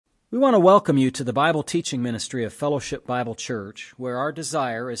We want to welcome you to the Bible teaching ministry of Fellowship Bible Church, where our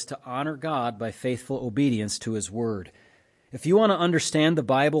desire is to honor God by faithful obedience to His Word. If you want to understand the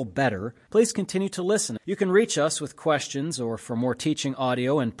Bible better, please continue to listen. You can reach us with questions or for more teaching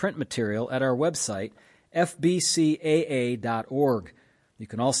audio and print material at our website, fbcaa.org. You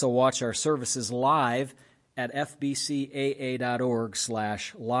can also watch our services live at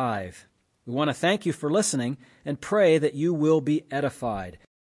fbcaa.org/live. We want to thank you for listening and pray that you will be edified.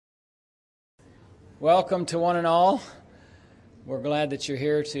 Welcome to one and all. We're glad that you're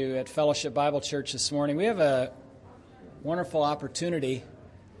here at Fellowship Bible Church this morning. We have a wonderful opportunity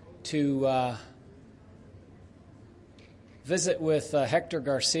to visit with Hector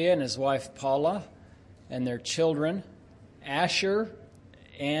Garcia and his wife Paula and their children, Asher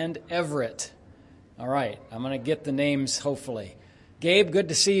and Everett. All right, I'm going to get the names hopefully. Gabe, good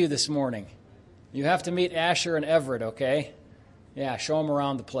to see you this morning. You have to meet Asher and Everett, okay? Yeah, show them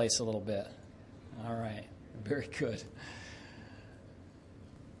around the place a little bit. All right, very good.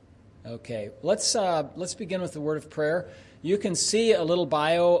 Okay, let's begin with the word of prayer. You can see a little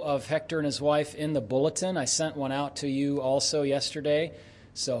bio of Hector and his wife in the bulletin. I sent one out to you also yesterday,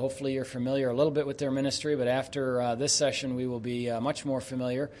 so hopefully you're familiar a little bit with their ministry, but after this session we will be much more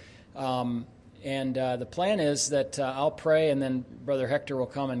familiar. And the plan is that I'll pray, and then Brother Hector will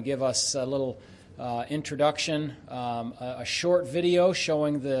come and give us a little introduction, a short video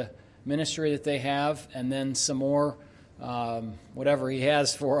showing the ministry that they have, and then some more whatever he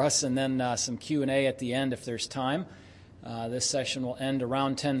has for us, and then some Q&A at the end if there's time. This session will end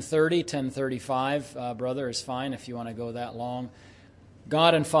around 10:30, 10:35. Brother is fine if you want to go that long.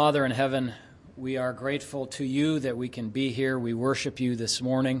 God and Father in heaven, we are grateful to you that we can be here. We worship you this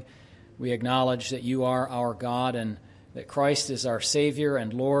morning. We acknowledge that you are our God and that Christ is our Savior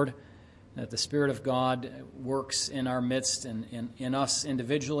and Lord, that the Spirit of God works in our midst and in us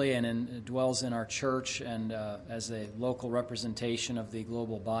individually and dwells in our church and as a local representation of the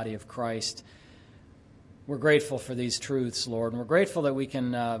global body of Christ. We're grateful for these truths, Lord, and we're grateful that we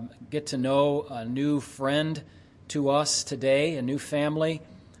can get to know a new friend to us today, a new family,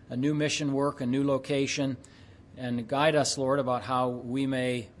 a new mission work, a new location, and guide us, Lord, about how we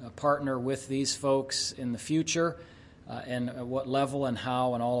may partner with these folks in the future, and at what level and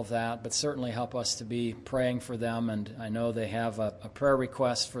how and all of that, but certainly help us to be praying for them. And I know they have a prayer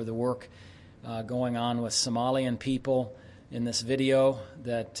request for the work going on with Somalian people in this video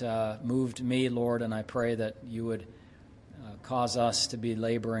that moved me, Lord, and I pray that you would cause us to be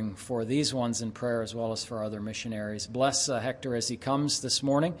laboring for these ones in prayer as well as for other missionaries. Bless Hector as he comes this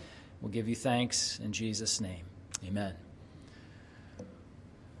morning. We'll give you thanks in Jesus' name. Amen.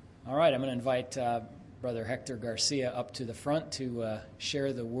 All right, I'm going to invite Brother Hector Garcia up to the front to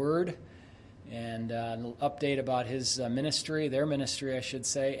share the word and a little update about his ministry, their ministry, I should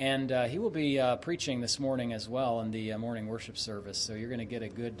say. And he will be preaching this morning as well in the morning worship service. So you're going to get a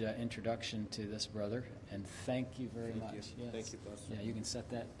good introduction to this brother. And thank you very much. Yes. Thank you, Pastor. Yeah, you can set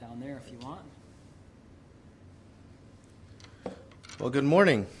that down there if you want. Well, good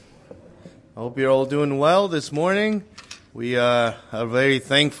morning. I hope you're all doing well this morning. We are very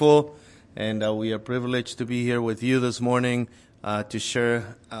thankful, and we are privileged to be here with you this morning to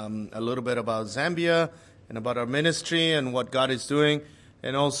share a little bit about Zambia and about our ministry and what God is doing,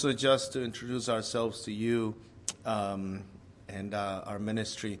 and also just to introduce ourselves to you and our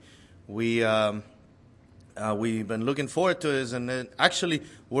ministry. We've been looking forward to this, and actually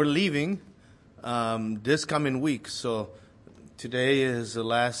we're leaving this coming week. So today is the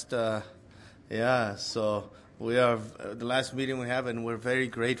last, so we are the last meeting we have, and we're very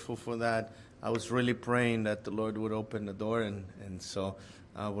grateful for that. I was really praying that the Lord would open the door, and so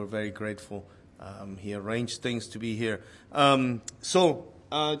we're very grateful. He arranged things to be here. So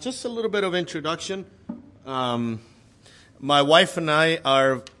just a little bit of introduction. My wife and I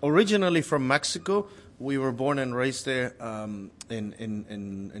are originally from Mexico. We were born and raised there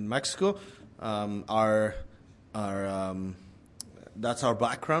in Mexico. That's our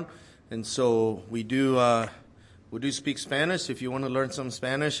background, and so we do speak Spanish. If you want to learn some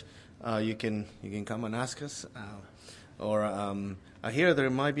Spanish, you can come and ask us. I hear there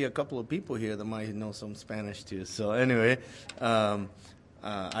might be a couple of people here that might know some Spanish too. So anyway,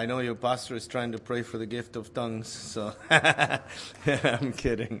 I know your pastor is trying to pray for the gift of tongues. So I'm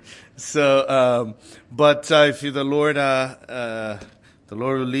kidding. So, but if the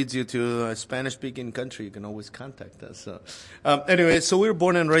Lord leads you to a Spanish-speaking country, you can always contact us. So, anyway, so we were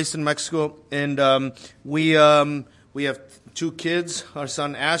born and raised in Mexico, and we have two kids. Our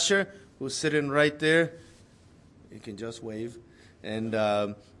son Asher, who's sitting right there. You can just wave, and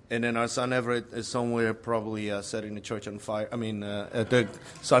And then our son Everett is somewhere probably setting the church on fire. At the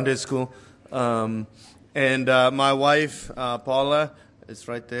Sunday school. And my wife, Paula, is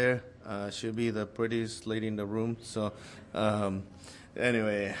right there. She'll be the prettiest lady in the room. So,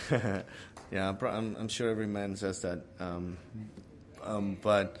 anyway, yeah, I'm sure every man says that.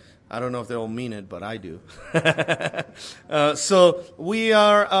 But I don't know if they all mean it, but I do. So we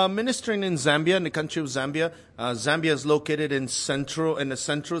are ministering in Zambia, in the country of Zambia. Zambia is located in the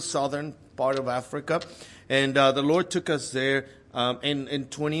central southern part of Africa, and the Lord took us there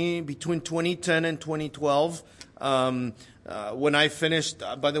between 2010 and 2012. When I finished,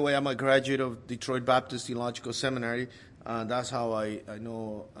 by the way, I'm a graduate of Detroit Baptist Theological Seminary. That's how I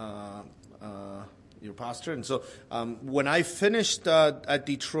know your pastor. And so when I finished at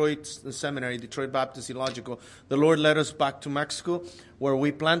Detroit Seminary, Detroit Baptist Theological, the Lord led us back to Mexico, where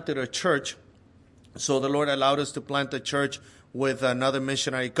we planted a church. So the Lord allowed us to plant a church with another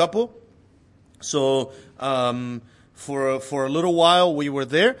missionary couple. So for a little while we were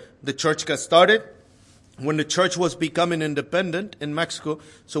there. The church got started. When the church was becoming independent in Mexico,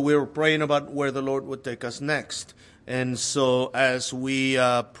 so we were praying about where the Lord would take us next. And so as we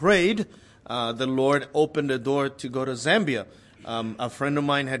prayed, the Lord opened the door to go to Zambia. A friend of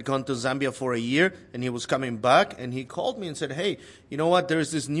mine had gone to Zambia for a year, and he was coming back, and he called me and said, hey, you know what,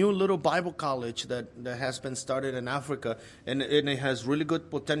 there's this new little Bible college that has been started in Africa, and it has really good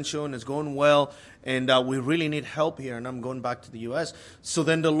potential, and it's going well, and we really need help here, and I'm going back to the U.S. So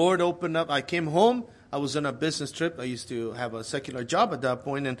then the Lord opened up. I came home. I was on a business trip. I used to have a secular job at that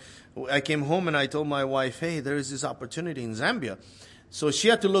point, and I came home, and I told my wife, hey, there is this opportunity in Zambia. So she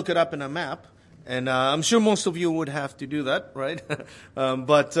had to look it up in a map. And I'm sure most of you would have to do that, right? And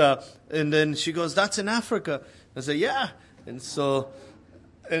then she goes, that's in Africa. I said, yeah. And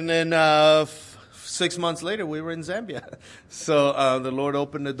then 6 months later, we were in Zambia. So the Lord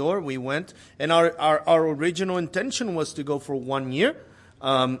opened the door. We went. And our original intention was to go for 1 year.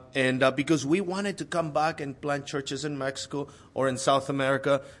 Because we wanted to come back and plant churches in Mexico or in South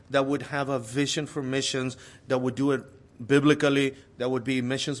America that would have a vision for missions, that would do it biblically, that would be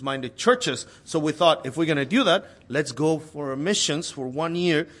missions-minded churches. So we thought, if we're going to do that, let's go for missions for 1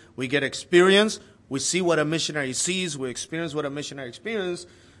 year. We get experience. We see what a missionary sees. We experience what a missionary experiences,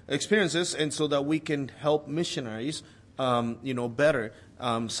 and so that we can help missionaries, better,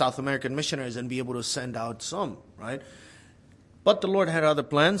 South American missionaries, and be able to send out some, right? But the Lord had other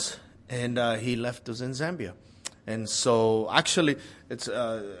plans, and He left us in Zambia. And so, actually, it's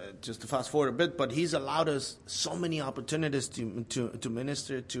just to fast forward a bit, but He's allowed us so many opportunities to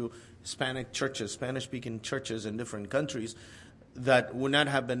minister to Hispanic churches, Spanish-speaking churches in different countries that would not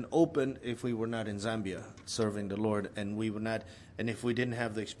have been open if we were not in Zambia serving the Lord, and if we didn't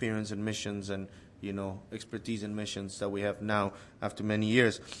have the experience in missions and expertise in missions that we have now after many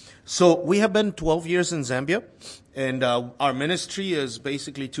years. So we have been 12 years in Zambia, and our ministry is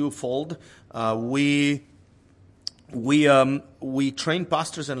basically twofold. We train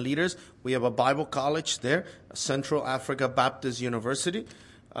pastors and leaders. We have a Bible college there, Central Africa Baptist University.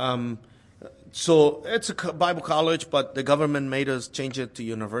 So it's a Bible college, but the government made us change it to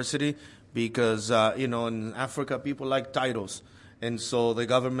university because, in Africa, people like titles. And so the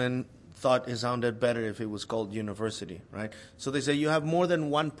government thought it sounded better if it was called university, right? So they say you have more than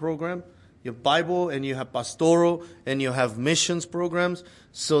one program. You have Bible, and you have pastoral, and you have missions programs.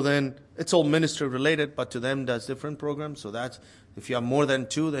 So then it's all ministry related, but to them that's different programs. So that's, if you have more than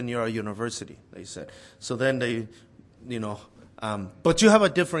two, then you're a university, they said. So then they, but you have a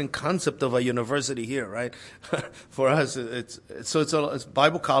different concept of a university here, right? For us, it's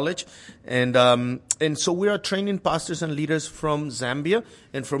Bible college, and so we are training pastors and leaders from Zambia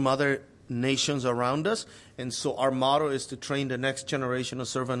and from other nations around us. And so our motto is to train the next generation of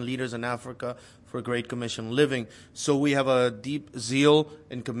servant leaders in Africa for Great Commission living. So we have a deep zeal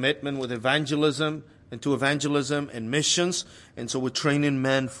and commitment with evangelism and missions, and so we're training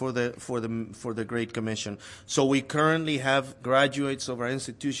men for the Great Commission. So we currently have graduates of our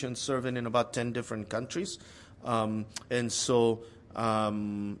institution serving in about 10 different countries, and so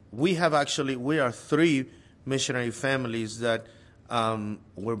we are 3 missionary families that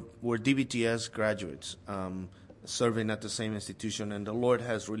were DBTS graduates, serving at the same institution, and the Lord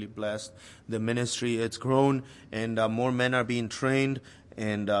has really blessed the ministry. It's grown, and more men are being trained,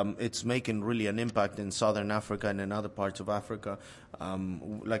 and it's making really an impact in Southern Africa and in other parts of Africa.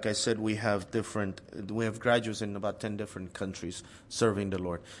 Like I said, we have graduates in about 10 different countries serving the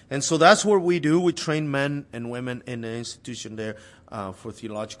Lord. And so that's what we do. We train men and women in the institution there for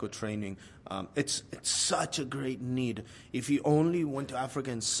theological training. It's such a great need. If you only went to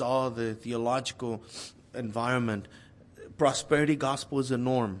Africa and saw the theological environment, prosperity gospel is the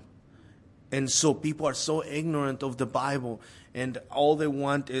norm. And so people are so ignorant of the Bible, and all they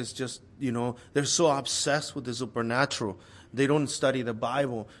want is just, they're so obsessed with the supernatural. They don't study the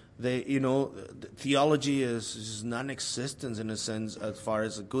Bible. Theology is non-existent in a sense as far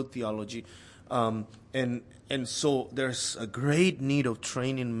as a good theology. And so there's a great need of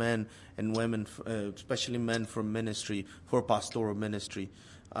training men and women, especially men for ministry, for pastoral ministry.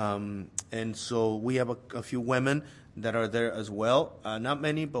 And so we have a few women that are there as well. Not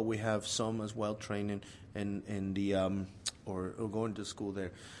many, but we have some as well training in the or going to school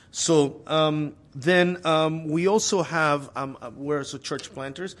there. So then we also have we're also church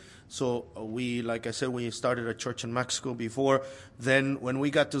planters. So like I said, we started a church in Mexico before. Then when we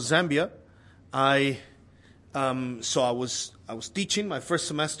got to Zambia, I was teaching my first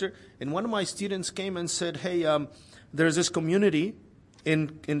semester, and one of my students came and said, "Hey, there's this community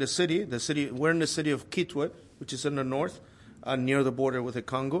in the city. We're in the city of Kitwe, which is in the north, near the border with the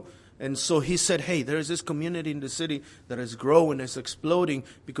Congo." And so he said, "Hey, there's this community in the city that is growing, it's exploding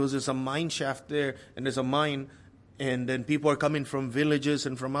because there's a mine shaft there, and there's a mine, and then people are coming from villages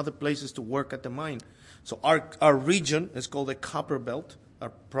and from other places to work at the mine." So our region is called the Copper Belt. Our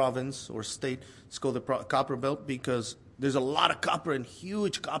province or state is called the Copper Belt because there's a lot of copper and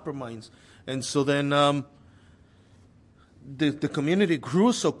huge copper mines. And so then the community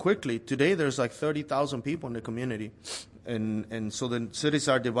grew so quickly. Today there's like 30,000 people in the community. And so the cities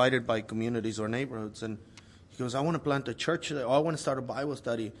are divided by communities or neighborhoods. And he goes, "I want to plant a church there. I want to start a Bible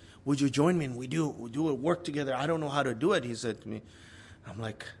study. Would you join me?" And we do a work together. "I don't know how to do it," he said to me. I'm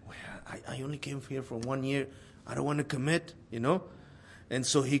like, well, I only came here for 1 year. I don't want to commit, And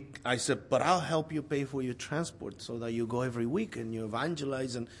so I said, "But I'll help you pay for your transport so that you go every week and you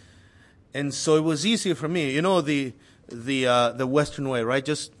evangelize." And so it was easier for me. The Western way, right?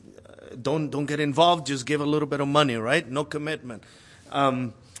 Just don't get involved. Just give a little bit of money, right? No commitment.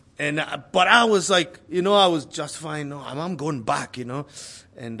 But I was like, I was justifying. No, I'm going back,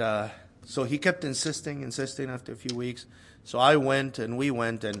 And so he kept insisting after a few weeks. So I went and we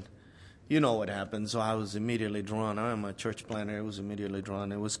went, and you know what happened. So I was immediately drawn. I'm a church planner. I was immediately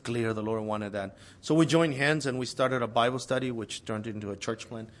drawn. It was clear the Lord wanted that. So we joined hands and we started a Bible study, which turned into a church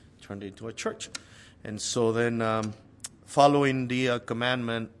plant, turned into a church. And so then following the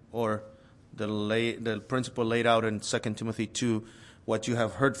commandment or the principle laid out in 2 Timothy 2, "What you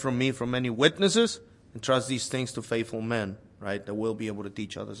have heard from me from many witnesses, entrust these things to faithful men," right? That will be able to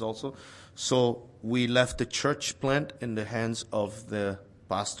teach others also. So we left the church plant in the hands of the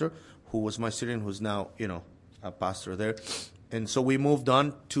pastor, who was my student, who's now, a pastor there. And so we moved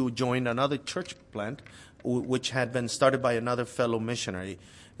on to join another church plant, which had been started by another fellow missionary.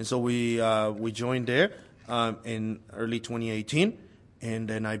 And so we joined there in early 2018, and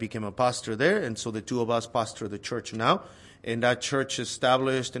then I became a pastor there. And so the two of us pastor the church now. And that church is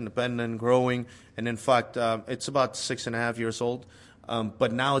established, independent, growing. And in fact, it's about 6.5 years old.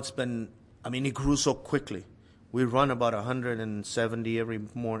 But now it grew so quickly. We run about 170 every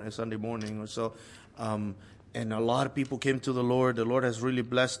Sunday morning or so. And a lot of people came to the Lord. The Lord has really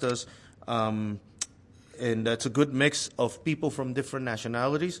blessed us. And it's a good mix of people from different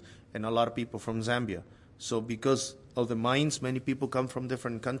nationalities and a lot of people from Zambia. So because of the mines, many people come from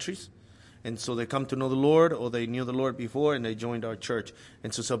different countries. And so they come to know the Lord, or they knew the Lord before, and they joined our church.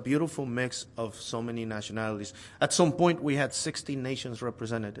 And so it's a beautiful mix of so many nationalities. At some point, we had 16 nations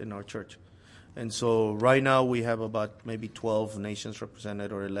represented in our church. And so right now, we have about maybe 12 nations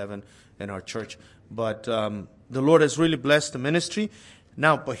represented, or 11 in our church. But the Lord has really blessed the ministry.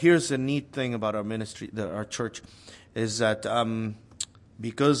 Now, but here's the neat thing about our ministry, our church, is that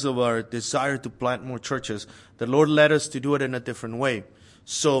because of our desire to plant more churches, the Lord led us to do it in a different way.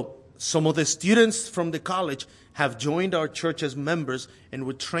 So some of the students from the college have joined our church as members, and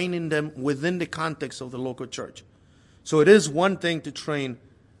we're training them within the context of the local church. So it is one thing to train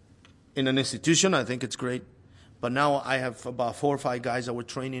in an institution. I think it's great. But now I have about 4 or 5 guys that we're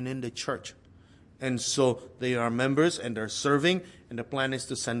training in the church. And so they are members and they're serving, and the plan is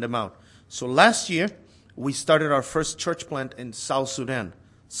to send them out. So last year, we started our first church plant in South Sudan.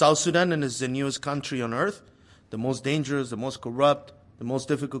 South Sudan is the newest country on earth, the most dangerous, the most corrupt, the most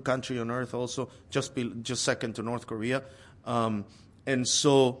difficult country on earth also, just second to North Korea. And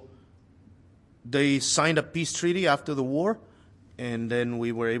so they signed a peace treaty after the war, and then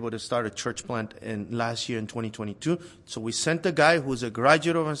we were able to start a church plant last year in 2022. So we sent a guy who's a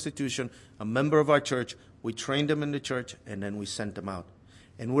graduate of our institution, a member of our church. We trained him in the church, and then we sent him out.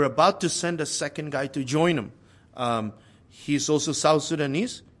 And we're about to send a second guy to join him. He's also South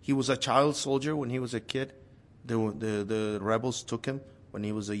Sudanese. He was a child soldier when he was a kid. The rebels took him when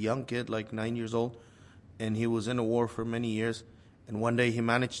he was a young kid, like 9 years old. and he was in a war for many years. And one day he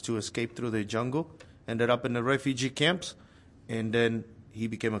managed to escape through the jungle, ended up in the refugee camps, and then he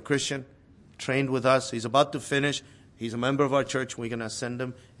became a Christian, trained with us. He's about to finish. He's a member of our church. We're going to send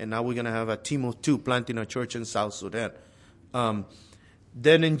him, and now we're going to have a team of 2 planting a church in South Sudan.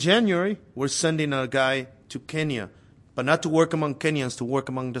 Then in January, we're sending a guy to Kenya, but not to work among Kenyans, to work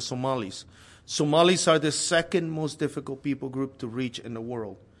among the Somalis. Somalis are the second most difficult people group to reach in the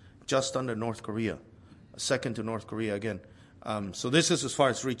world, just under North Korea, second to North Korea again. So this is as far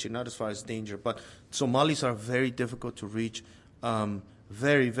as reaching, not as far as danger. But Somalis are very difficult to reach,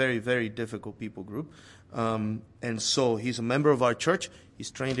 very, very, very difficult people group. And so he's a member of our church.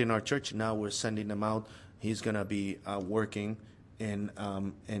 He's trained in our church. Now we're sending him out. He's going to be working in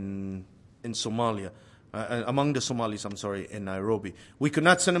Somalia. Among the Somalis, in Nairobi. We could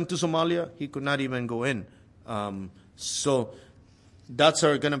not send him to Somalia. He could not even go in. So that's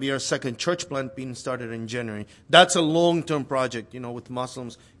going to be our second church plant being started in January. That's a long-term project. With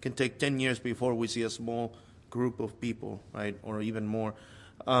Muslims, it can take 10 years before we see a small group of people, right, or even more.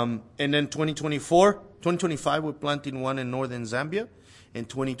 And then 2025, we're planting one in northern Zambia. In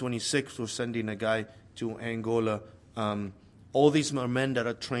 2026, we're sending a guy to Angola. All these are men that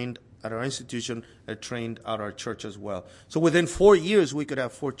are trained at our institution, are trained at our church as well. So within 4 years, we could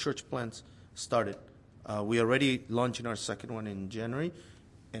have 4 church plants started. We already launching our second one in January,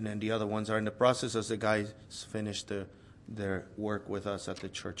 and then the other ones are in the process as the guys finish their work with us at the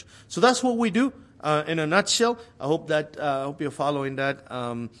church. So that's what we do in a nutshell. I hope you're following that.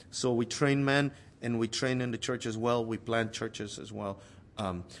 So we train men, and we train in the church as well. We plant churches as well.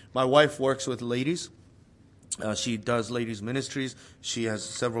 My wife works with ladies. She does ladies ministries. She has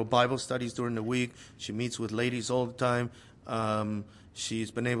several Bible studies during the week. She meets with ladies all the time. She's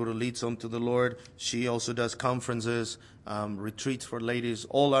been able to lead some to the Lord. She also does conferences, retreats for ladies,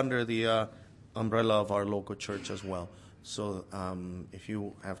 all under the umbrella of our local church as well. So if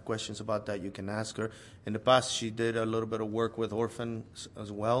you have questions about that, you can ask her. In the past, she did a little bit of work with orphans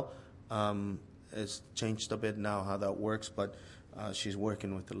as well. It's changed a bit now how that works, but she's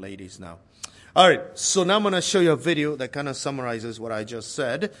working with the ladies now. All right, so now I'm going to show you a video that kind of summarizes what I just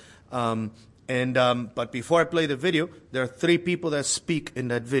said. But before I play the video, there are 3 people that speak in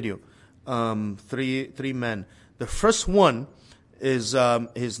that video, three men. The first one is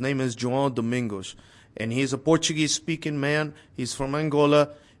his name is João Domingos, and he's a Portuguese-speaking man. He's from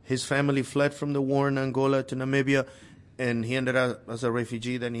Angola. His family fled from the war in Angola to Namibia, and he ended up as a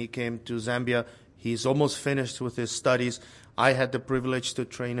refugee. Then he came to Zambia. He's almost finished with his studies. I had the privilege to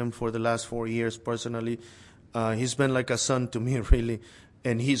train him for the last 4 years personally. He's been like a son to me, really.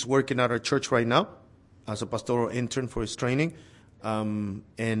 And he's working at our church right now as a pastoral intern for his training. And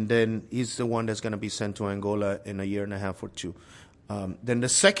then he's the one that's going to be sent to Angola in a year and a half or 2. Then the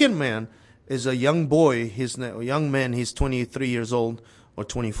second man is a young boy. A young man. He's 23 years old or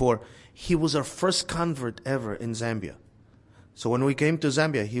 24. He was our first convert ever in Zambia. So when we came to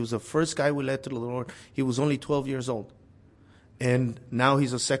Zambia, he was the first guy we led to the Lord. He was only 12 years old. And now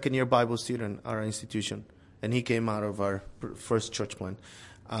he's a second-year Bible student at our institution. And he came out of our first church plant.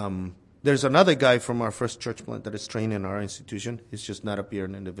 There's another guy from our first church plant that is trained in our institution. He's just not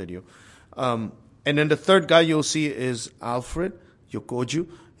appearing in the video. And then the third guy you'll see is Alfred Yokoju.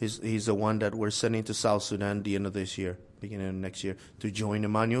 He's the one that we're sending to South Sudan the end of this year, beginning of next year, to join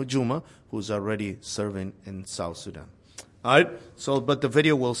Emmanuel Juma, who's already serving in South Sudan. All right. But the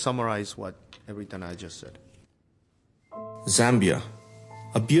video will summarize everything I just said. Zambia,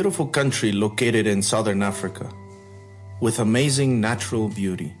 a beautiful country located in southern Africa, with amazing natural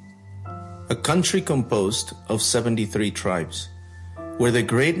beauty. A country composed of 73 tribes, where the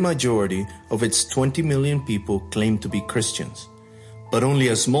great majority of its 20 million people claim to be Christians, but only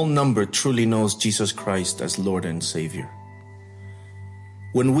a small number truly knows Jesus Christ as Lord and Savior.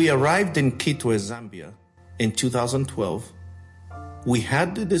 When we arrived in Kitwe, Zambia, in 2012, we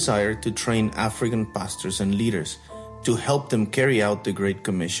had the desire to train African pastors and leaders to help them carry out the Great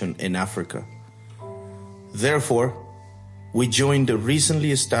Commission in Africa. Therefore, we joined the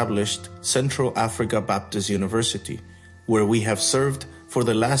recently established Central Africa Baptist University, where we have served for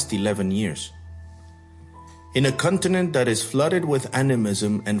the last 11 years. In a continent that is flooded with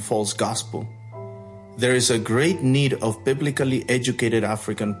animism and false gospel, there is a great need of biblically educated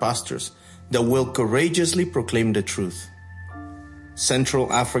African pastors that will courageously proclaim the truth.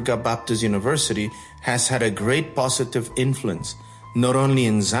 Central Africa Baptist University has had a great positive influence, not only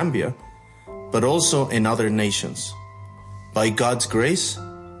in Zambia, but also in other nations. By God's grace,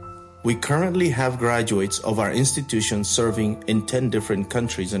 we currently have graduates of our institution serving in 10 different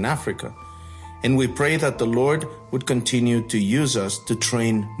countries in Africa, and we pray that the Lord would continue to use us to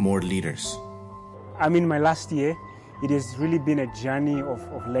train more leaders. I'm in my last year. It has really been a journey of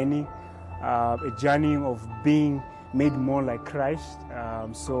learning, a journey of being made more like Christ.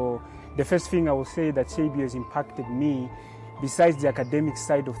 So the first thing I will say that Savior has impacted me, besides the academic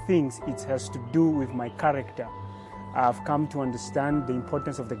side of things, it has to do with my character. I've come to understand the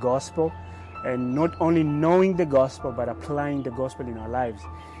importance of the gospel, and not only knowing the gospel, but applying the gospel in our lives.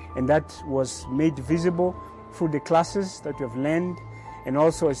 And that was made visible through the classes that we have learned, and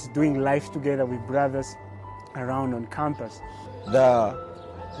also as doing life together with brothers around on campus. The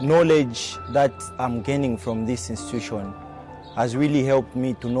knowledge that I'm gaining from this institution has really helped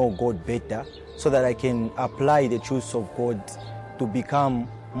me to know God better, so that I can apply the truths of God to become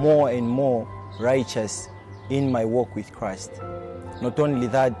more and more righteous in my walk with Christ. Not only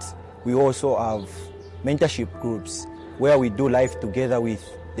that, we also have mentorship groups where we do life together with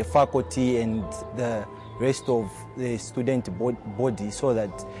the faculty and the rest of the student body, so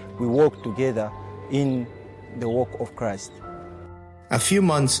that we work together in the work of Christ. A few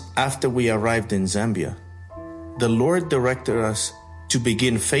months after we arrived in Zambia, the Lord directed us to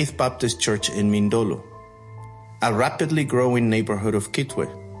begin Faith Baptist Church in Mindolo, a rapidly growing neighborhood of Kitwe.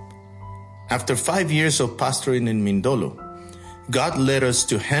 After 5 years of pastoring in Mindolo, God led us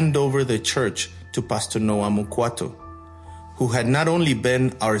to hand over the church to Pastor Noah Mukwato, who had not only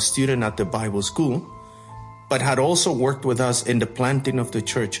been our student at the Bible school, but had also worked with us in the planting of the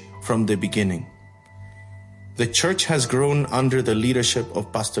church from the beginning. The church has grown under the leadership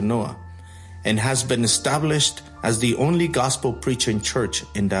of Pastor Noah and has been established as the only gospel preaching church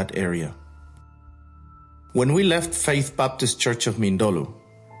in that area. When we left Faith Baptist Church of Mindolo,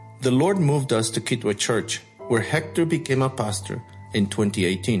 the Lord moved us to Kitwe Church, where Hector became a pastor in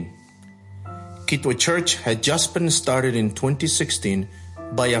 2018. Kitwe Church had just been started in 2016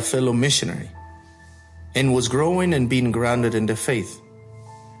 by a fellow missionary and was growing and being grounded in the faith,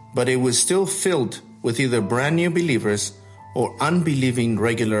 but it was still filled with either brand new believers or unbelieving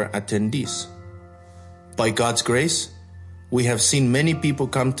regular attendees. By God's grace, we have seen many people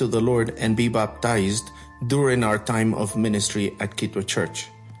come to the Lord and be baptized during our time of ministry at Kitwe Church.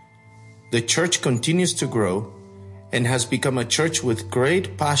 The church continues to grow and has become a church with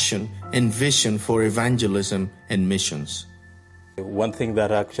great passion and vision for evangelism and missions. One thing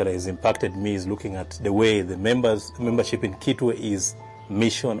that actually has impacted me is looking at the way the membership in Kitwe is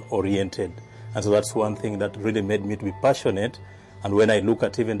mission-oriented. And so that's one thing that really made me to be passionate. And when I look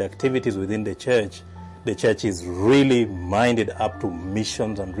at even the activities within the church is really minded up to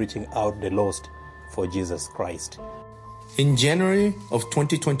missions and reaching out the lost for Jesus Christ. In January of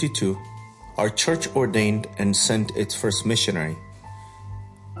 2022, our church ordained and sent its first missionary.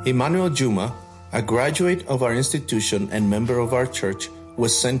 Emmanuel Juma, a graduate of our institution and member of our church,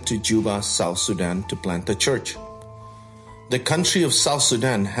 was sent to Juba, South Sudan to plant a church. The country of South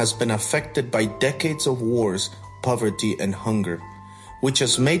Sudan has been affected by decades of wars, poverty, and hunger, which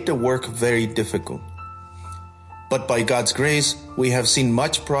has made the work very difficult. But by God's grace, we have seen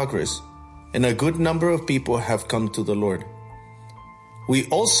much progress, and a good number of people have come to the Lord. We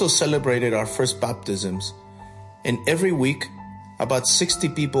also celebrated our first baptisms, and every week, about 60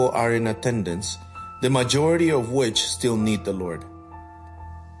 people are in attendance, the majority of which still need the Lord.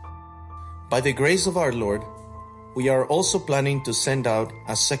 By the grace of our Lord, we are also planning to send out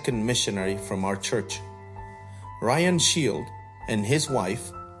a second missionary from our church. Ryan Shield and his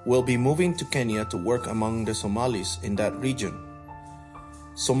wife will be moving to Kenya to work among the Somalis in that region.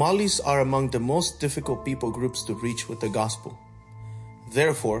 Somalis are among the most difficult people groups to reach with the gospel.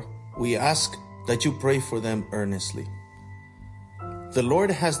 Therefore, we ask that you pray for them earnestly. The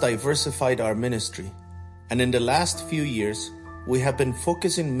Lord has diversified our ministry, and in the last few years, we have been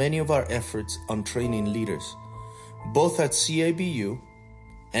focusing many of our efforts on training leaders, both at CABU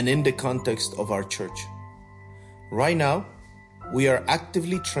and in the context of our church. Right now, we are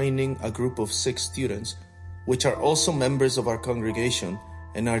actively training a group of 6 students, which are also members of our congregation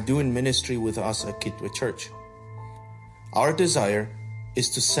and are doing ministry with us at Kitwe Church. Our desire is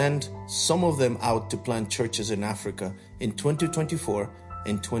to send some of them out to plant churches in Africa in 2024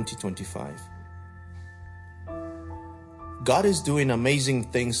 and 2025. God is doing amazing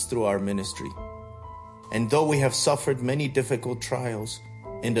things through our ministry. And though we have suffered many difficult trials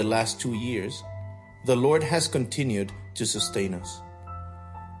in the last 2 years, the Lord has continued to sustain us.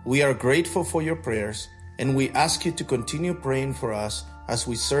 We are grateful for your prayers, and we ask you to continue praying for us as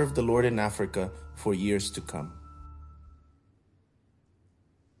we serve the Lord in Africa for years to come.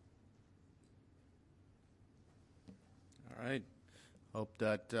 All right. Hope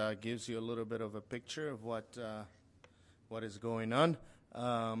that gives you a little bit of a picture of what is going on.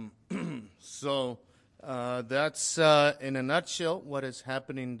 So that's in a nutshell what is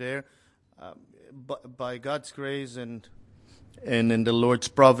happening there. by God's grace and in the Lord's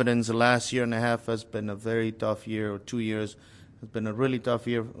providence, the last year and a half has been a very tough year, or 2 years has been a really tough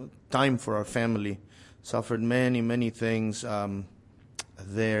time for our family. Suffered many things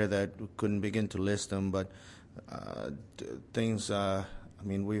there that we couldn't begin to list them, but things.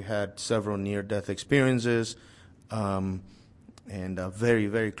 We had several near-death experiences, and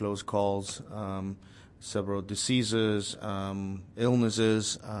very close calls. Several diseases,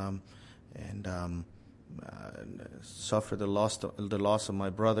 illnesses, and suffered the loss of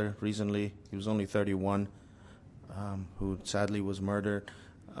my brother recently. He was only 31, who sadly was murdered.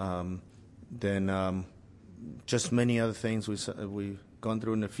 Then just many other things we gone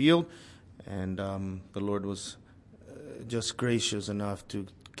through in the field, and the Lord was just gracious enough to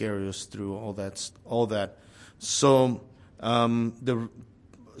carry us through all that. So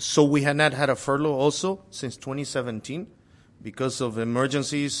So we had not had a furlough also since 2017 because of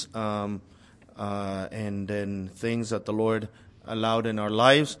emergencies and then things that the Lord allowed in our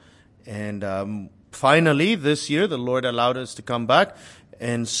lives. And finally, this year, the Lord allowed us to come back.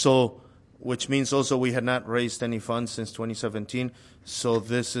 And so, which means also we had not raised any funds since 2017. So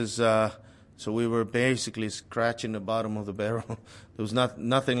this is, so we were basically scratching the bottom of the barrel. There was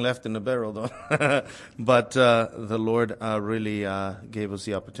nothing left in the barrel, though. But the Lord really gave us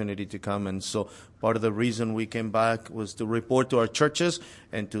the opportunity to come. And so part of the reason we came back was to report to our churches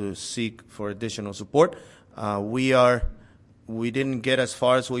and to seek for additional support. We didn't get as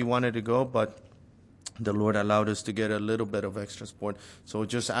far as we wanted to go, but the Lord allowed us to get a little bit of extra support. So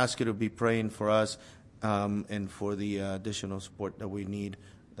just ask you to be praying for us and for the additional support that we need,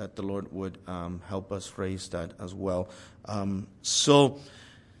 that the Lord would help us raise that as well. All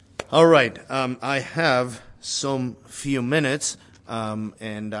right, I have some few minutes,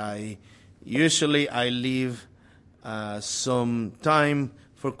 and I usually leave some time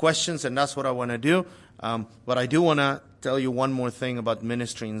for questions, and that's what I want to do. But I do want to tell you one more thing about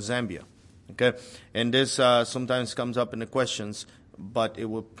ministry in Zambia. Okay, and this sometimes comes up in the questions, but it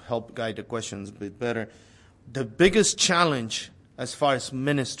will help guide the questions a bit better. The biggest challenge as far as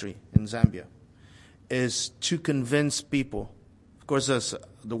ministry in Zambia is to convince people, of course that's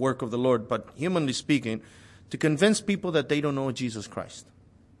the work of the Lord, but humanly speaking, to convince people that they don't know Jesus Christ.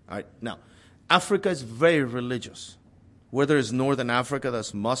 All right, now, Africa is very religious, whether it's Northern Africa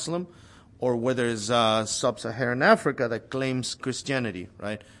that's Muslim, or whether it's Sub-Saharan Africa that claims Christianity,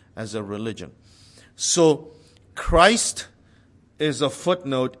 right, as a religion. So Christ is a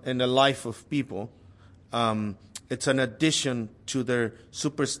footnote in the life of people. It's an addition to their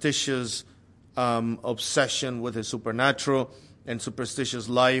superstitious obsession with the supernatural and superstitious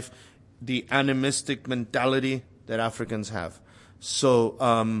life, the animistic mentality that Africans have.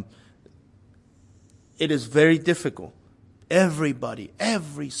 So it is very difficult. Everybody,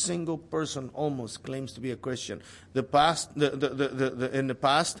 every single person almost claims to be a Christian. In the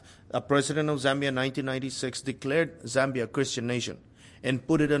past, a president of Zambia in 1996 declared Zambia a Christian nation and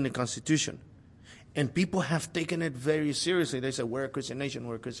put it in the constitution. And people have taken it very seriously. They say, we're a Christian nation,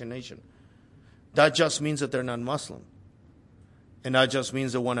 we're a Christian nation. That just means that they're not Muslim. And that just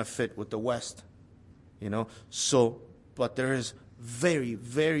means they want to fit with the West. You know? So, but there is very,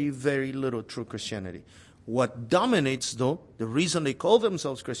 very, very little true Christianity. What dominates, though, the reason they call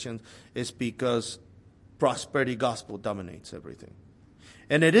themselves Christians is because prosperity gospel dominates everything.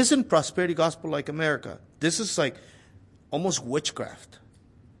 And it isn't prosperity gospel like America. This is like almost witchcraft.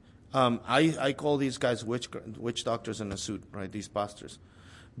 I call these guys witch doctors in a suit, right? These pastors.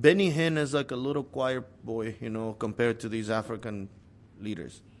 Benny Hinn is like a little choir boy, you know, compared to these African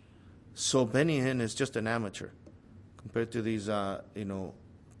leaders. So Benny Hinn is just an amateur compared to these,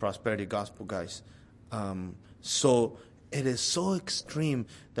 prosperity gospel guys. So it is so extreme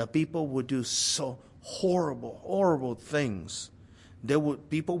that people would do so horrible things.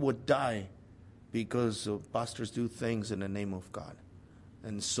 People would die because pastors do things in the name of God.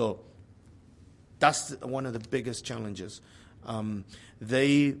 And so that's one of the biggest challenges. You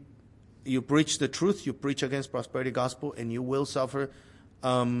preach the truth, you preach against prosperity gospel, and you will suffer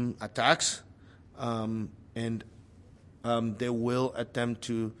attacks, and they will attempt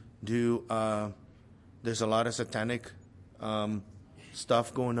to do. There's a lot of satanic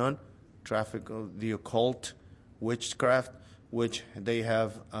stuff going on, traffic of the occult, witchcraft, which they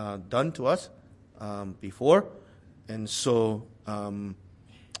have done to us before, and so.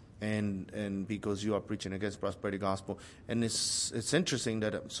 And because you are preaching against prosperity gospel. And it's interesting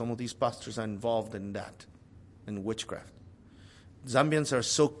that some of these pastors are involved in that, in witchcraft. Zambians are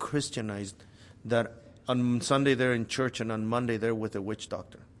so Christianized that on Sunday they're in church and on Monday they're with a witch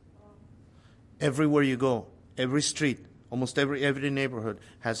doctor. Everywhere you go, every street, almost every neighborhood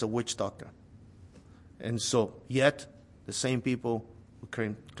has a witch doctor. And so, yet, the same people who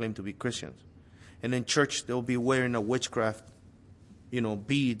claim to be Christians. And in church, they'll be wearing a witchcraft,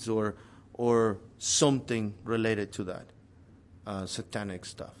 beads or something related to that, satanic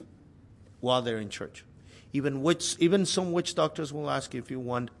stuff, while they're in church. Even some witch doctors will ask you if you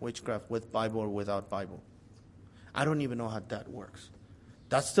want witchcraft with Bible or without Bible. I don't even know how that works.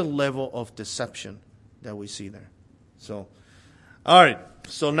 That's the level of deception that we see there. So, all right.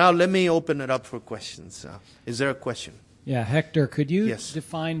 So now let me open it up for questions. Is there a question? Yeah, Hector, could you Yes.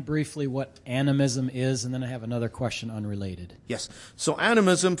 define briefly what animism is? And then I have another question unrelated. Yes. So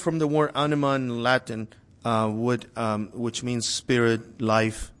animism, from the word anima in Latin, which means spirit,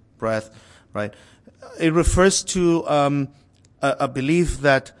 life, breath, right? It refers to a belief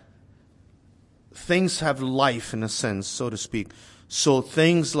that things have life in a sense, so to speak. So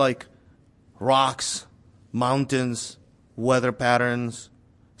things like rocks, mountains, weather patterns,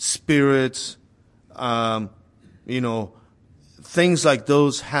 spirits, things like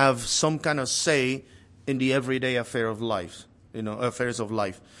those have some kind of say in the everyday affairs of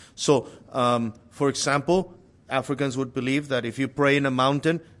life. So, for example, Africans would believe that if you pray in a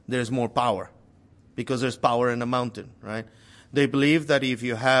mountain, there's more power, because there's power in a mountain, right? They believe that if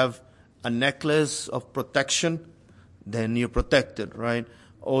you have a necklace of protection, then you're protected, right?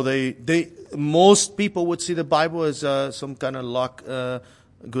 Or most people would see the Bible as some kind of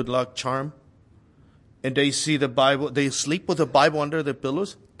good luck charm. And they see the Bible, they sleep with the Bible under their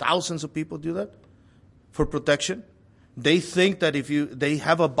pillows. Thousands of people do that for protection. They think that if they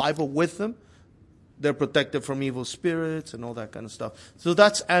have a Bible with them, they're protected from evil spirits and all that kind of stuff. So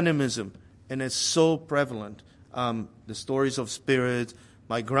that's animism, and it's so prevalent. The stories of spirits.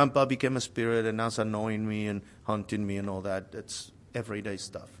 My grandpa became a spirit and now's annoying me and haunting me and all that. It's everyday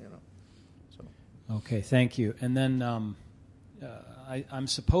stuff, So. Okay, thank you. And then I'm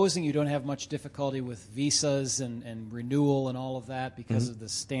supposing you don't have much difficulty with visas and renewal and all of that because of the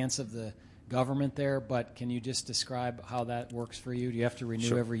stance of the government there, but can you just describe how that works for you? Do you have to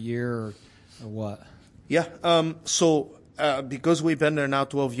renew every year or what? Yeah, because we've been there now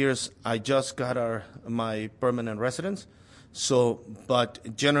 12 years, I just got my permanent residence. So,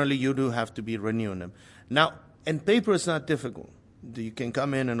 but generally you do have to be renewing them. Now, in paper it's not difficult. You can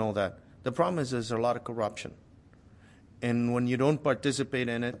come in and all that. The problem is there's a lot of corruption. And when you don't participate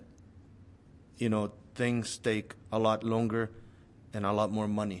in it, things take a lot longer and a lot more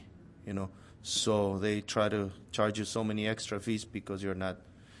money, So they try to charge you so many extra fees because you're not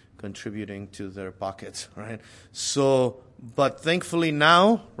contributing to their pockets, right? So, but thankfully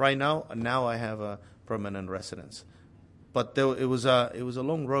right now I have a permanent residence. But it was a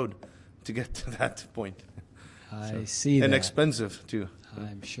long road to get to that point. I see that. And expensive, too.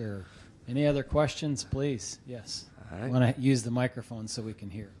 I'm sure. Any other questions, please? Yes. All right. I want to use the microphone so we can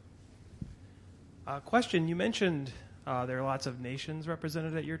hear. Question. You mentioned there are lots of nations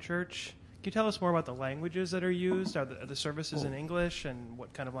represented at your church. Can you tell us more about the languages that are used? Are the services in English, and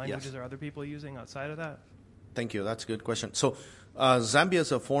what kind of languages are other people using outside of that? Thank you. That's a good question. So Zambia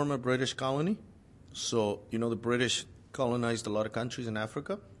is a former British colony. So, the British colonized a lot of countries in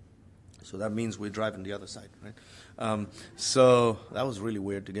Africa. So that means we're driving the other side, right? So that was really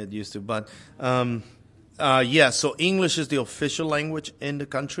weird to get used to. But, so English is the official language in the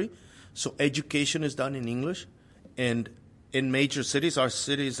country. So education is done in English. And in major cities, our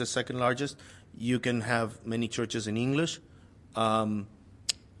city is the second largest, you can have many churches in English.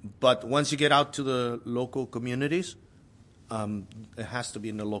 But once you get out to the local communities, it has to be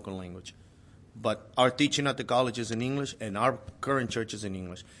in the local language. But our teaching at the college is in English, and our current church is in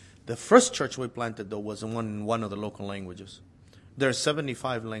English. The first church we planted, though, was in one of the local languages. There are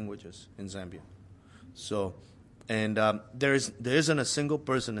 75 languages in Zambia. So, and there isn't a single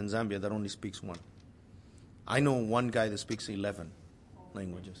person in Zambia that only speaks one. I know one guy that speaks 11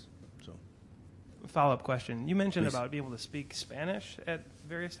 languages. So, follow-up question. You mentioned Please. about being able to speak Spanish at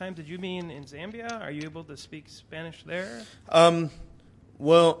various times. Did you mean in Zambia? Are you able to speak Spanish there?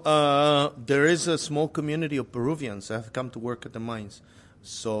 Well, there is a small community of Peruvians that have come to work at the mines.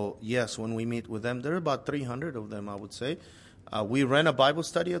 So, yes, when we meet with them, there are about 300 of them, I would say. We ran a Bible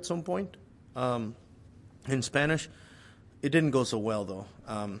study at some point in Spanish. It didn't go so well,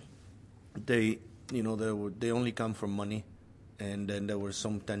 though. They only come from money, and then there were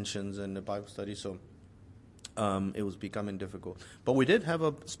some tensions in the Bible study, so it was becoming difficult. But we did have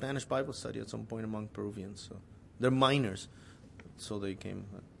a Spanish Bible study at some point among Peruvians. So they're miners. So they came,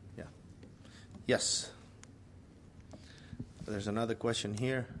 yeah. Yes. There's another question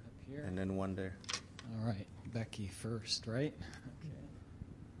here, and then one there. All right. Becky first, right?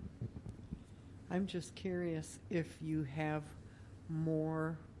 Okay. I'm just curious if you have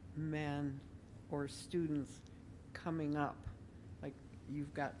more men or students coming up? Like,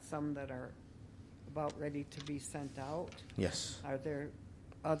 you've got some that are about ready to be sent out. Yes. Are there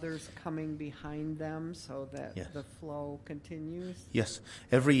others coming behind them so that Yes. the flow continues? Yes.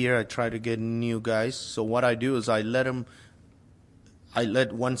 Every year I try to get new guys. So what I do is I let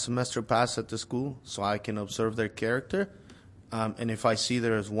one semester pass at the school so I can observe their character. And if I see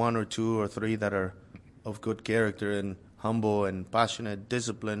there's one or two or three that are of good character and humble and passionate,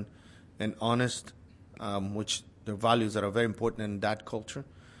 disciplined and honest, which are values that are very important in that culture,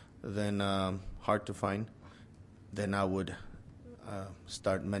 then hard to find, then I would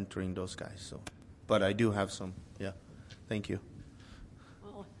start mentoring those guys. So, but I do have some. Yeah. Thank you.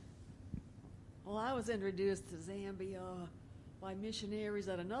 Well, I was introduced to Zambia by missionaries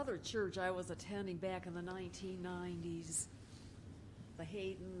at another church I was attending back in the 1990s. The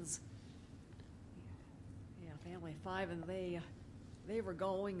Haydens, Family 5, and they were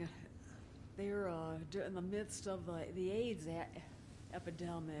going. They're in the midst of the AIDS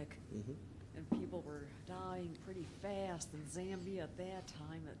epidemic, and people were dying pretty fast in Zambia at that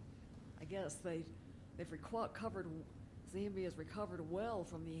time. I guess they've recovered. Zambia's recovered well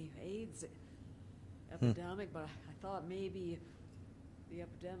from the AIDS epidemic, but I thought maybe the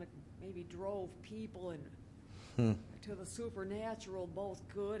epidemic maybe drove people to the supernatural, both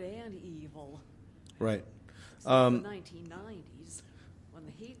good and evil. Right. Since the 1990s, when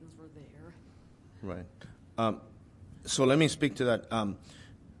the Haydens were there. Right. So let me speak to that.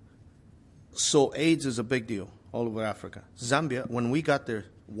 So AIDS is a big deal all over Africa. Zambia, when we got there,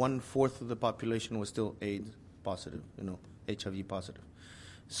 1/4 of the population was still AIDS positive, HIV positive.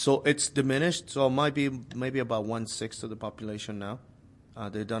 So it's diminished. So it might be maybe about 1/6 of the population now.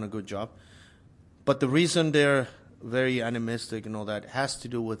 They've done a good job. But the reason they're very animistic and all that has to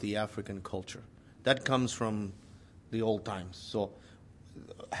do with the African culture. That comes from the old times. So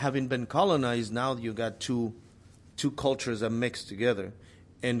having been colonized, now you got two cultures that mix together.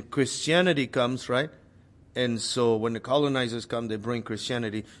 And Christianity comes, right? And so when the colonizers come, they bring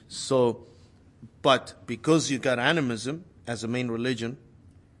Christianity. So, but because you got animism as a main religion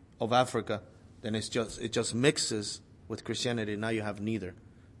of Africa, then it just mixes with Christianity. Now you have neither.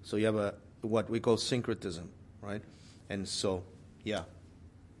 So you have what we call syncretism, right? And so, yeah.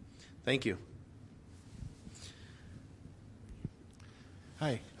 Thank you.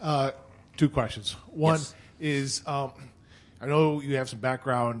 Hi. 2 questions. One Yes. is, I know you have some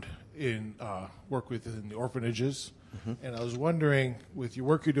background in work within the orphanages, and I was wondering, with your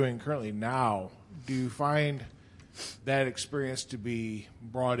work you're doing currently now, do you find that experience to be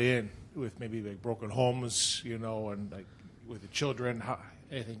brought in with maybe like broken homes, and like with the children,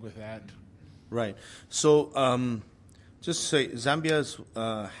 anything with that? Right. So just to say,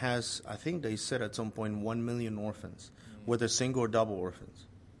 Zambia has, I think they said at some point, 1 million orphans, whether single or double orphans,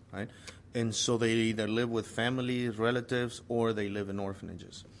 right? And so they either live with families, relatives, or they live in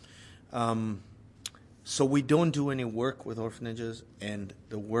orphanages. So we don't do any work with orphanages, and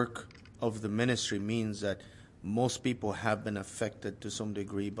the work of the ministry means that most people have been affected to some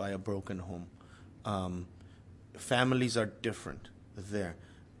degree by a broken home. Families are different there.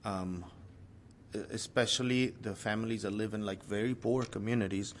 Especially the families that live in like very poor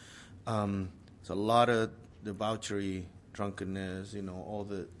communities. There's a lot of debauchery, drunkenness, all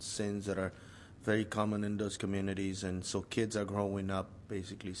the sins that are very common in those communities. And so kids are growing up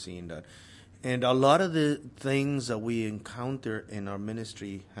basically seeing that. And a lot of the things that we encounter in our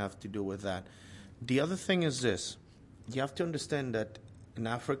ministry have to do with that. The other thing is this. You have to understand that in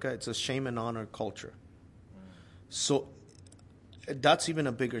Africa, it's a shame and honor culture. So that's even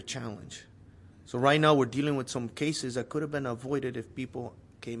a bigger challenge. So right now we're dealing with some cases that could have been avoided if people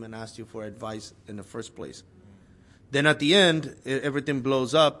came and asked you for advice in the first place. Then at the end, everything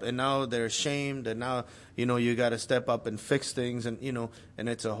blows up, and now they're ashamed, and now, you got to step up and fix things, and, and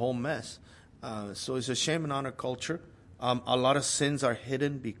it's a whole mess. So it's a shame and honor culture. A lot of sins are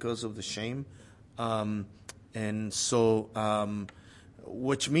hidden because of the shame. And so,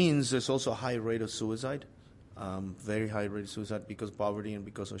 which means there's also a high rate of suicide, very high rate of suicide because of poverty and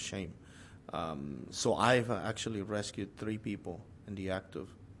because of shame. So I've actually rescued 3 people in the act of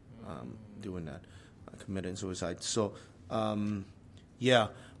doing that, committing suicide. So, yeah.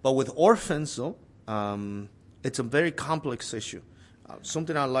 But with orphans, though, it's a very complex issue.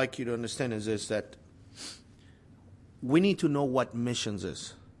 Something I'd like you to understand is this, that we need to know what missions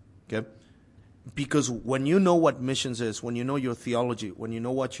is, okay? Because when you know what missions is, when you know your theology, when you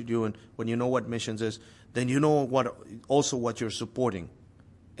know what you're doing, when you know what missions is, then you know what you're supporting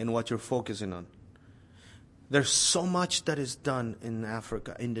and what you're focusing on. There's so much that is done in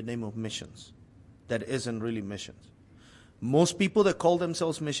Africa in the name of missions that isn't really missions. Most people that call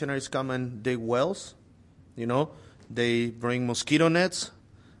themselves missionaries come and dig wells. They bring mosquito nets.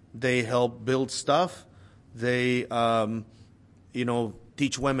 They help build stuff. They,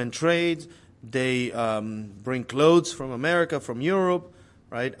 teach women trades. They bring clothes from America, from Europe,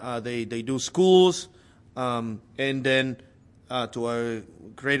 right? They do schools. And then to a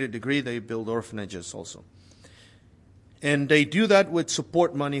greater degree, they build orphanages also. And they do that with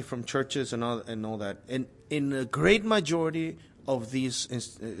support money from churches and all that. And in a great majority of these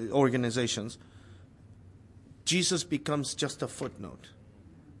organizations, Jesus becomes just a footnote,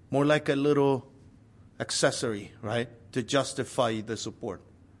 more like a little accessory, right, to justify the support.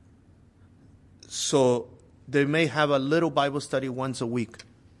 So they may have a little Bible study once a week.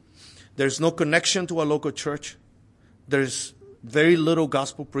 There's no connection to a local church. There's very little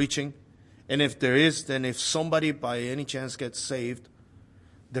gospel preaching. And if there is, then if somebody by any chance gets saved,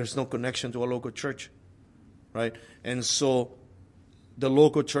 there's no connection to a local church, right? And so the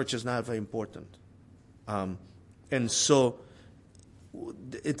local church is not very important. And so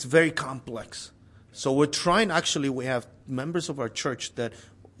it's very complex. So we have members of our church that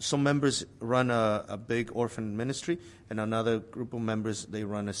some members run a big orphan ministry, and another group of members, they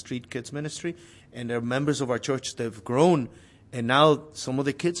run a street kids ministry. And they're members of our church. They've grown, and now some of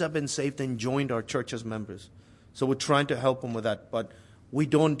the kids have been saved and joined our church as members. So we're trying to help them with that. But we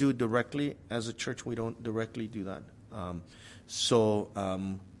don't do directly, as a church, we don't directly do that.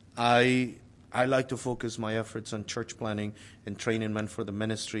 I like to focus my efforts on church planning and training men for the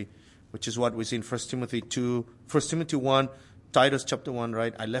ministry, which is what we see in 1 Timothy 2, 1 Timothy 1, Titus chapter 1,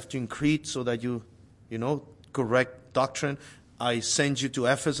 right? I left you in Crete so that you correct doctrine. I send you to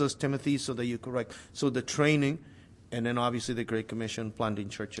Ephesus, Timothy, so that you correct. So the training, and then obviously the Great Commission, planting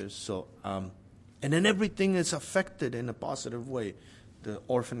churches. So, and then everything is affected in a positive way, the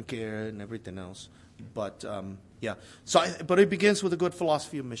orphan care and everything else. But but it begins with a good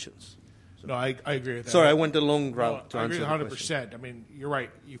philosophy of missions. No, I agree with that. Sorry, I went the long route to answer the question. I agree 100%. I mean, you're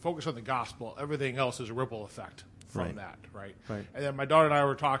right. You focus on the gospel. Everything else is a ripple effect from that, right? Right. And then my daughter and I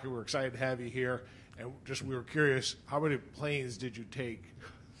were talking. We were excited to have you here. And we were curious, how many planes did you take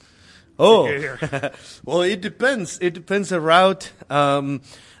to get here? Well, it depends. It depends the route.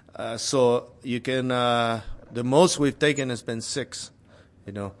 So you can, the most we've taken has been 6,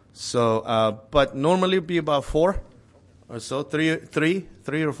 So, but normally it'd be about 4 or so, 3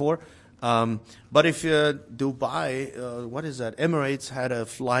 or 4. But if Dubai, what is that? Emirates had a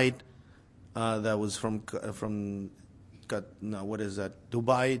flight that was from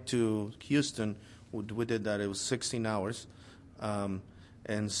Dubai to Houston. We did that. It was 16 hours, and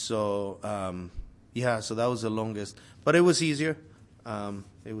so so that was the longest. But it was easier.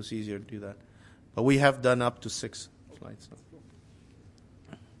 It was easier to do that. But we have done up to 6 flights.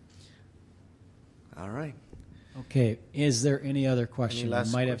 All right. Okay, is there any other question? We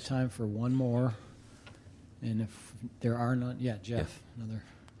might have question? time for one more. And if there are none, Jeff, another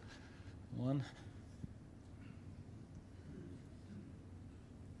one.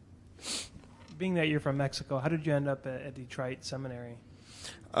 Being that you're from Mexico, how did you end up at Detroit Seminary?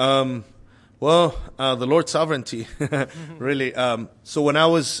 The Lord's sovereignty, really. So when I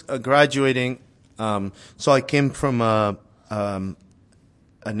was graduating, so I came from an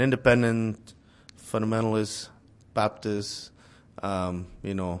independent, fundamentalist, Baptist,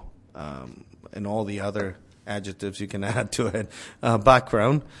 and all the other adjectives you can add to it,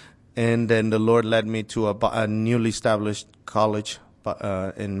 background. And then the Lord led me to a newly established college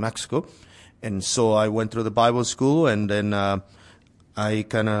in Mexico. And so I went through the Bible school, and then I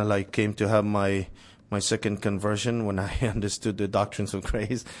kind of came to have my second conversion when I understood the doctrines of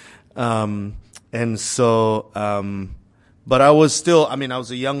grace. But I was still, I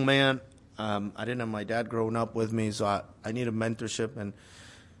was a young man. I didn't have my dad growing up with me, so I needed mentorship. And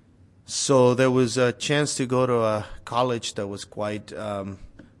so there was a chance to go to a college that was quite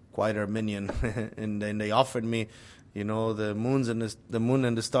Arminian. And then they offered me, the moon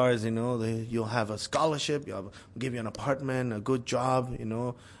and the stars, you'll have a scholarship, we'll give you an apartment, a good job,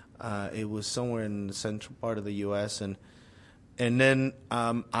 It was somewhere in the central part of the U.S. And then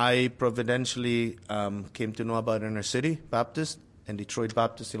I providentially came to know about Inner City Baptist and Detroit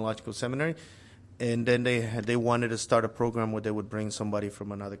Baptist Theological Seminary. And then they wanted to start a program where they would bring somebody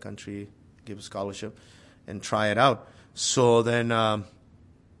from another country, give a scholarship, and try it out. So then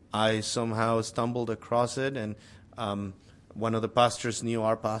I somehow stumbled across it, and one of the pastors knew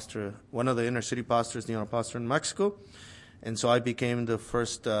our pastor. One of the inner city pastors knew our pastor in Mexico. And so I became the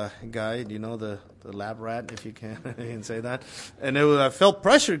first guy, the lab rat, if you can say that. And I felt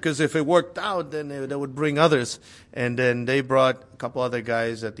pressured because if it worked out, then they would bring others. And then they brought a couple other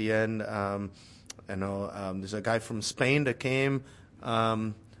guys at the end. I know there's a guy from Spain that came.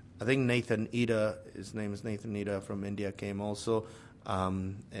 I think Nathan Ida, his name is Nathan Ida from India, came also.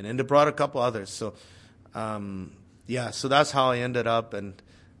 And then they brought a couple others. So, so that's how I ended up, and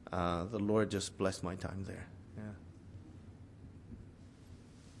the Lord just blessed my time there. Yeah.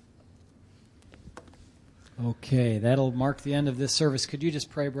 Okay, that'll mark the end of this service. Could you just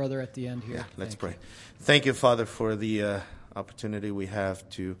pray, brother, at the end here? Yeah, let's pray. Thank you, Father, for the opportunity we have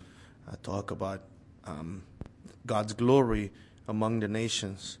to talk about God's glory among the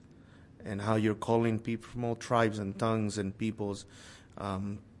nations, and how you're calling people from all tribes and tongues and peoples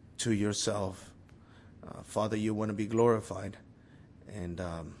to yourself. Father, you want to be glorified, and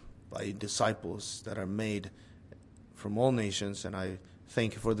by disciples that are made from all nations. And I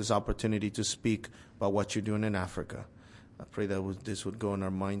thank you for this opportunity to speak about what you're doing in Africa. I pray that this would go in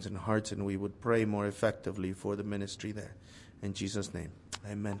our minds and hearts, and we would pray more effectively for the ministry there. In Jesus' name,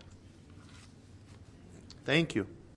 amen. Thank you.